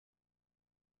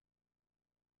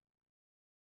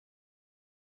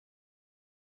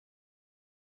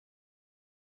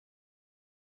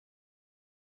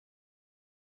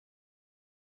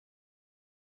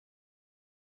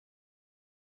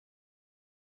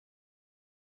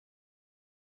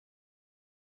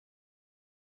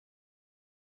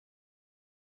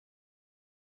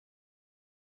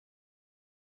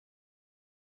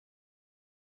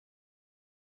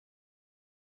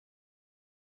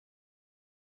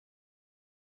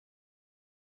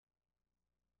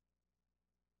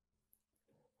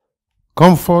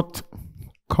Comfort,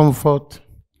 comfort,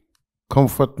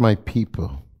 comfort my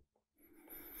people.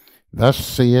 Thus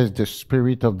saith the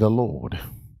Spirit of the Lord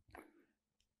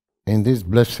in this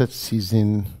blessed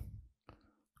season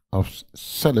of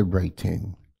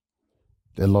celebrating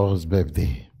the Lord's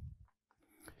birthday.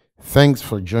 Thanks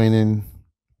for joining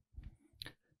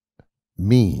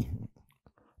me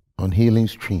on Healing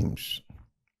Streams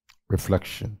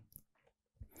Reflection.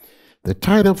 The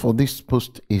title for this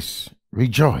post is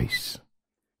Rejoice,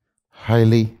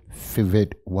 Highly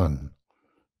Favored One.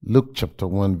 Luke chapter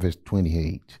 1 verse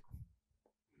 28.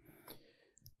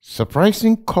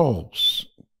 Surprising calls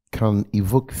can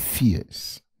evoke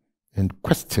fears and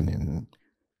questioning,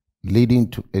 leading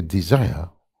to a desire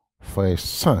for a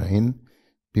sign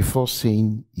before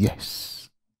saying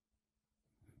yes.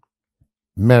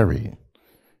 Mary,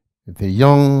 the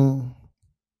young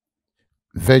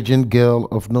virgin girl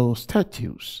of no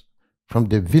status from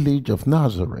the village of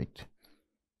Nazareth,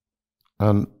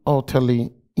 an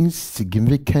utterly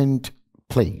insignificant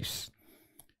place,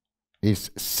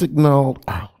 is signaled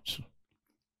out,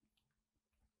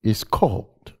 is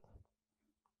called,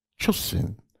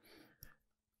 chosen,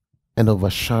 and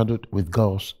overshadowed with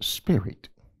God's Spirit.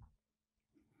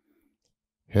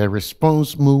 Her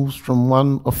response moves from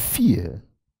one of fear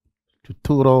to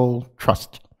total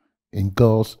trust in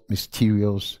God's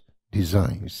mysterious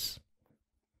designs.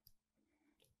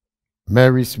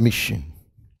 Mary's mission.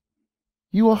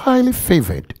 You are highly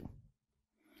favored.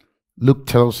 Luke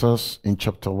tells us in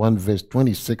chapter 1 verse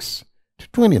 26 to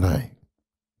 29.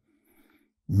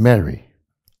 Mary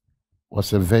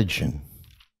was a virgin,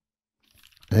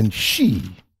 and she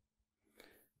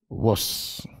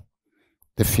was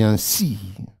the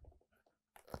fiancée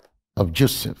of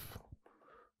Joseph,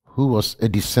 who was a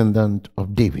descendant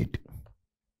of David.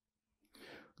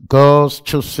 God's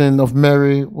choosing of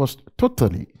Mary was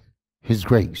totally His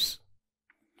grace.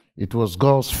 It was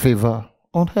God's favor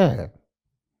on her.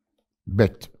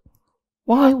 But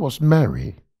why was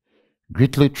Mary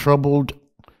greatly troubled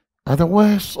at the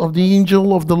words of the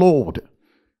angel of the Lord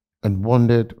and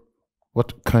wondered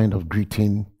what kind of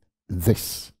greeting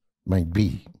this might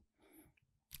be?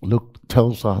 Luke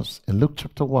tells us in Luke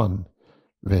chapter 1,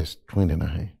 verse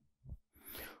 29.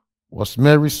 Was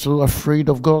Mary so afraid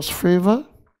of God's favor?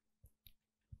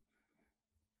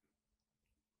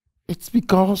 It's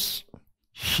because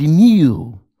she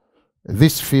knew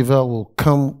this favor will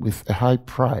come with a high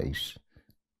price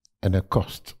and a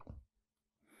cost.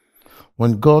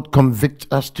 When God convicts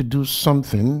us to do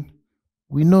something,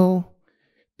 we know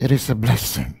it is a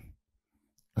blessing.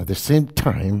 At the same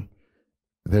time,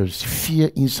 there is fear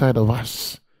inside of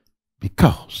us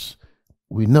because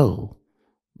we know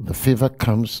the favor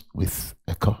comes with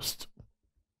a cost.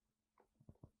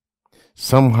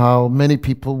 Somehow, many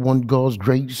people want God's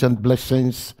grace and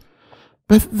blessings,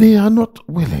 but they are not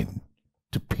willing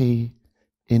to pay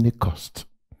any cost.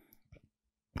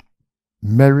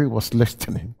 Mary was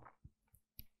listening.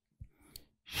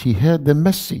 She heard the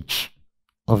message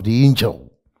of the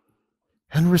angel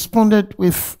and responded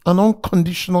with an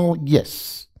unconditional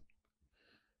yes.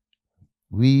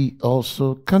 We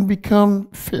also can become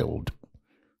filled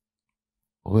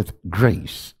with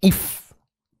grace if,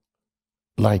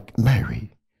 like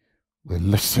Mary, we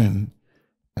listen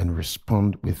and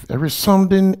respond with a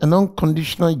resounding and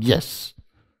unconditional yes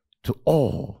to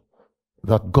all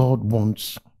that God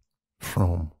wants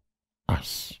from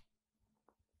us.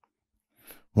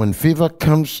 When favor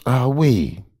comes our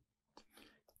way,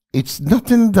 it's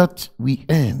nothing that we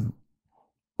earn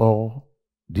or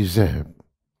deserve.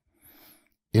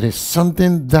 It is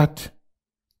something that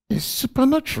is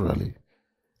supernaturally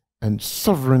and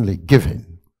sovereignly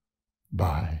given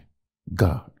by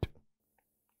God.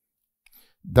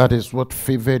 That is what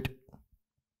favored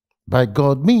by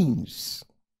God means.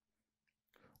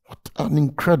 What an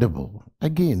incredible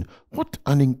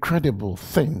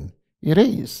thing it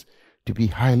is to be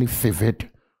highly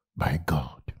favored by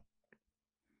God.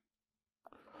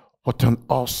 What an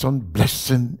awesome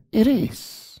blessing it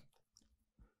is.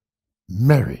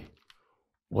 Mary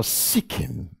was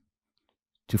seeking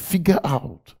to figure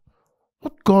out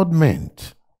what God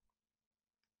meant.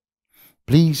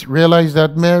 Please realize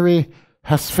that Mary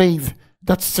has faith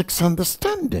that seeks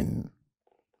understanding.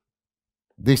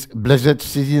 This blessed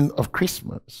season of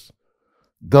Christmas,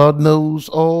 God knows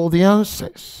all the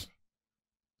answers.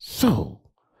 So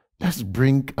let's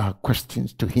bring our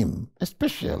questions to Him,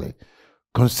 especially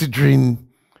considering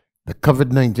the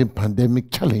COVID-19 pandemic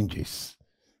challenges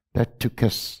that took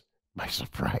us by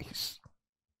surprise.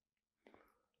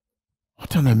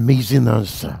 What an amazing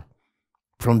answer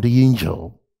from the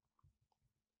angel.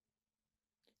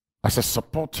 as a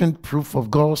supporting proof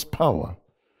of God's power,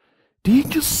 the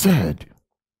angel said,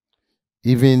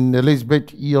 even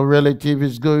Elizabeth, your relative,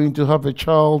 is going to have a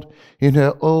child in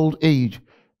her old age,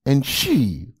 and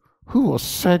she, who was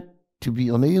said to be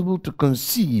unable to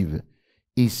conceive,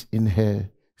 is in her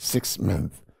 6th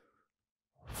month.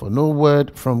 For no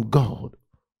word from God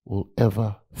will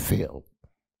ever fail.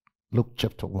 Luke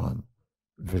chapter 1,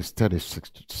 verse 36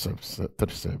 to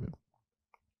 37.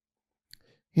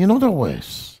 In other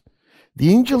words, the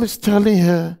angel is telling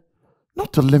her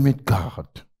not to limit God.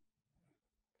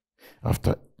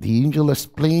 After the angel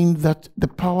explained that the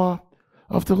power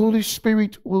of the Holy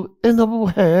Spirit will enable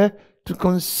her to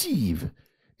conceive,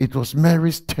 it was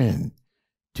Mary's turn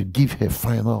to give her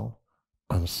final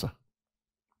answer.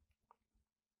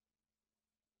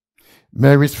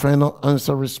 Mary's final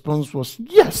answer response was,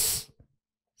 yes,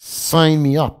 sign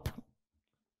me up.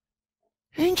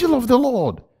 Angel of the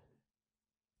Lord,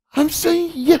 I'm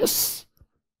saying yes.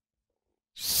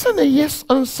 Send a yes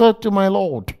answer to my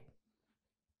Lord.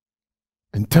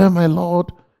 And tell my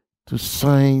Lord to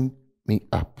sign me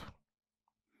up.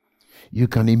 You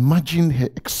can imagine her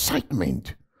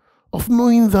excitement of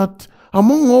knowing that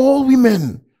among all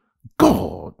women,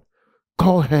 God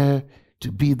called her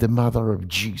to be the mother of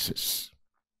Jesus.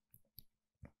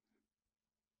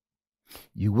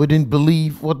 You wouldn't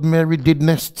believe what Mary did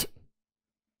next.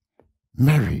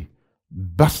 Mary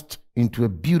burst into a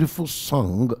beautiful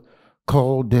song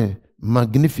called the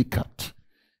Magnificat,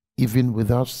 even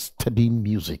without studying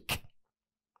music.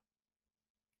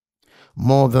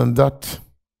 More than that,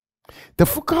 the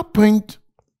focal point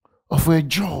of her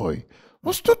joy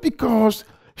was not because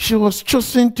she was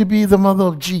chosen to be the mother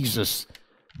of Jesus,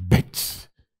 but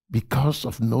because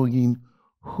of knowing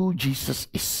who Jesus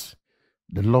is.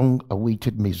 The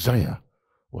long-awaited Messiah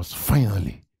was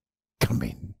finally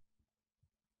coming.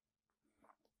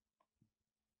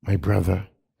 My brother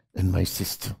and my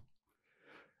sister,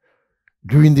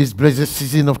 during this blessed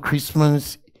season of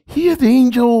Christmas, hear the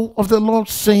angel of the Lord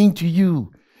saying to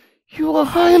you, you are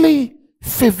highly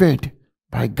favored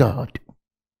by God.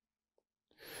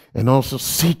 And also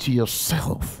say to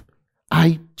yourself,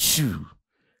 I too,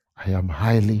 I am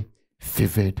highly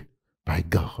favored by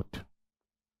God.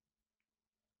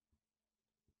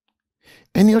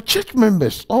 And your church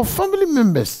members or family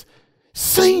members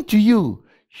saying to you,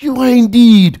 you are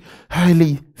indeed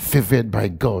highly favored by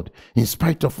God in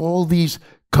spite of all these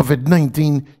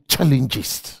COVID-19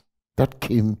 challenges that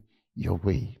came your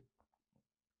way.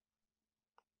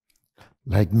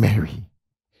 Like Mary,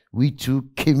 we too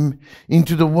came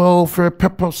into the world for a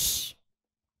purpose.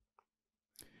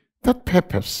 That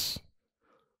purpose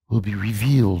will be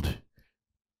revealed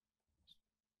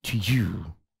to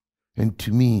you and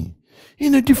to me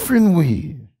in a different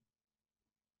way.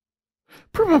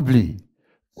 Probably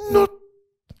not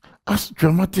as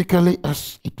dramatically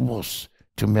as it was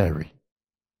to Mary.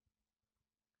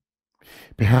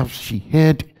 Perhaps she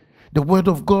heard the word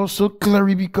of God so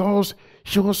clearly because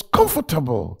she was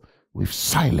comfortable with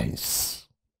silence.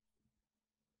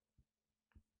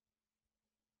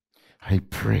 I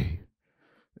pray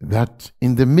that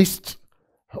in the midst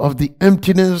of the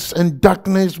emptiness and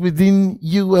darkness within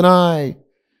you and I,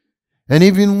 and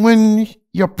even when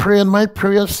your prayer and my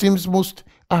prayer seems most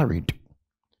arid,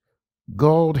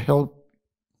 God help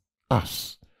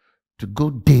us to go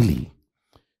daily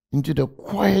into the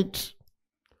quiet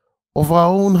of our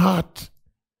own heart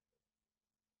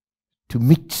to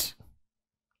meet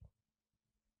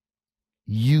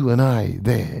you and I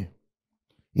there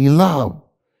in love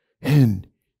and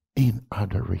in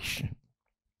adoration.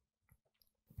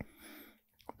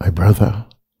 My brother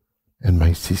and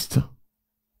my sister,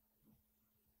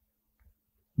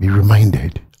 be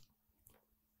reminded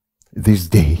this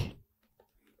day,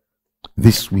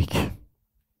 this week,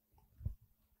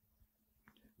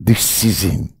 this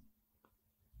season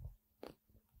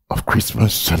of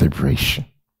Christmas celebration,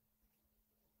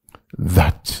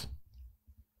 that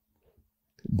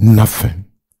nothing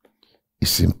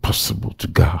is impossible to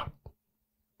God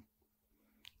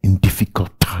in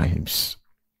difficult times.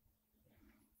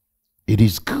 It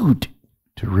is good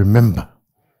to remember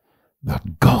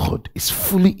that God is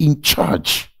fully in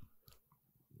charge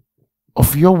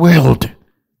of your world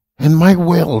and my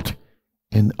world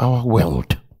and our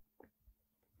world.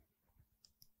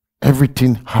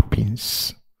 Everything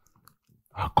happens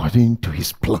according to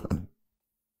his plan.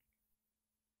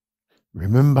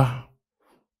 Remember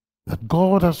that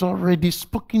God has already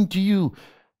spoken to you,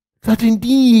 that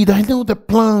indeed I know the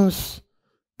plans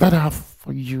that I have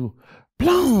for you.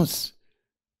 Plans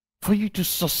for you to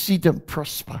succeed and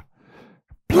prosper.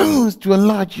 Plans to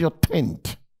enlarge your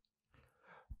tent.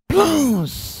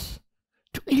 Plans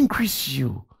to to increase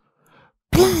you,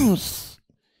 plans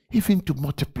even to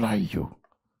multiply you,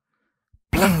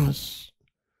 plans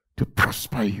to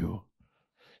prosper you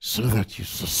so that you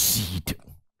succeed.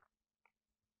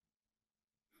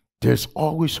 There's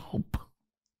always hope.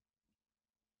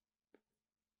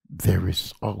 There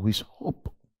is always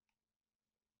hope.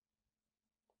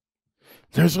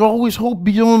 There's always hope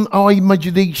beyond our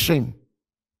imagination,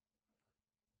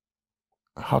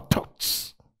 our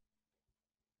thoughts,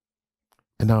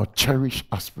 and our cherished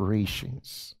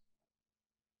aspirations.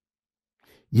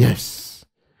 Yes,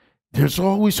 there's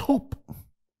always hope,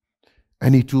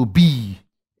 and it will be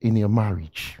in your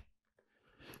marriage.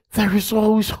 There is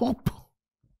always hope.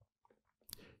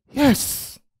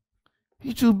 Yes,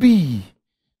 it will be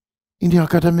in the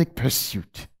academic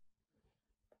pursuit.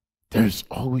 There is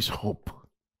always hope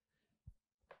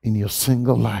in your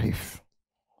single life.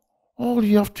 All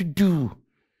you have to do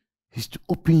is to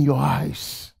open your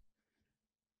eyes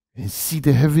and see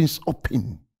the heavens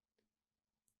open,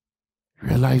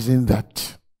 realizing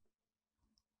that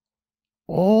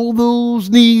all those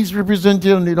needs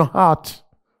represented in your heart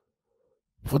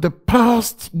for the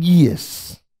past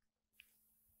years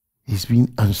is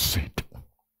being answered.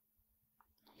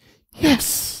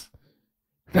 Yes,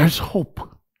 there's hope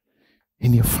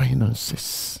in your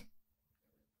finances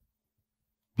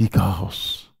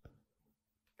because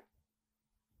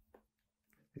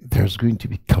there's going to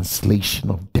be cancellation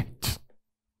of debt.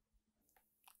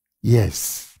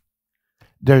 Yes,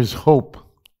 there is hope.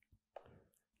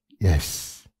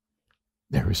 Yes,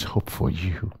 there is hope for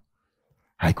you.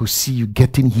 I could see you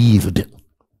getting healed.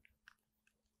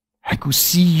 I could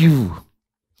see you,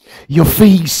 your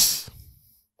face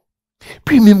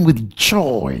beaming with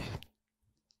joy.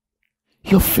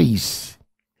 Your face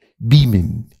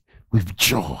beaming with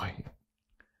joy,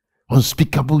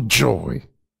 unspeakable joy,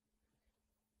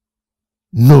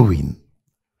 knowing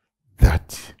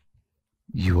that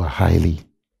you are highly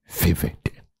favored.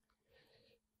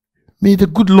 May the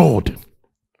good Lord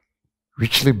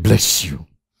richly bless you,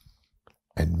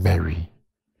 and Merry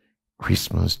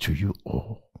Christmas to you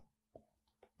all.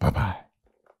 Bye-bye.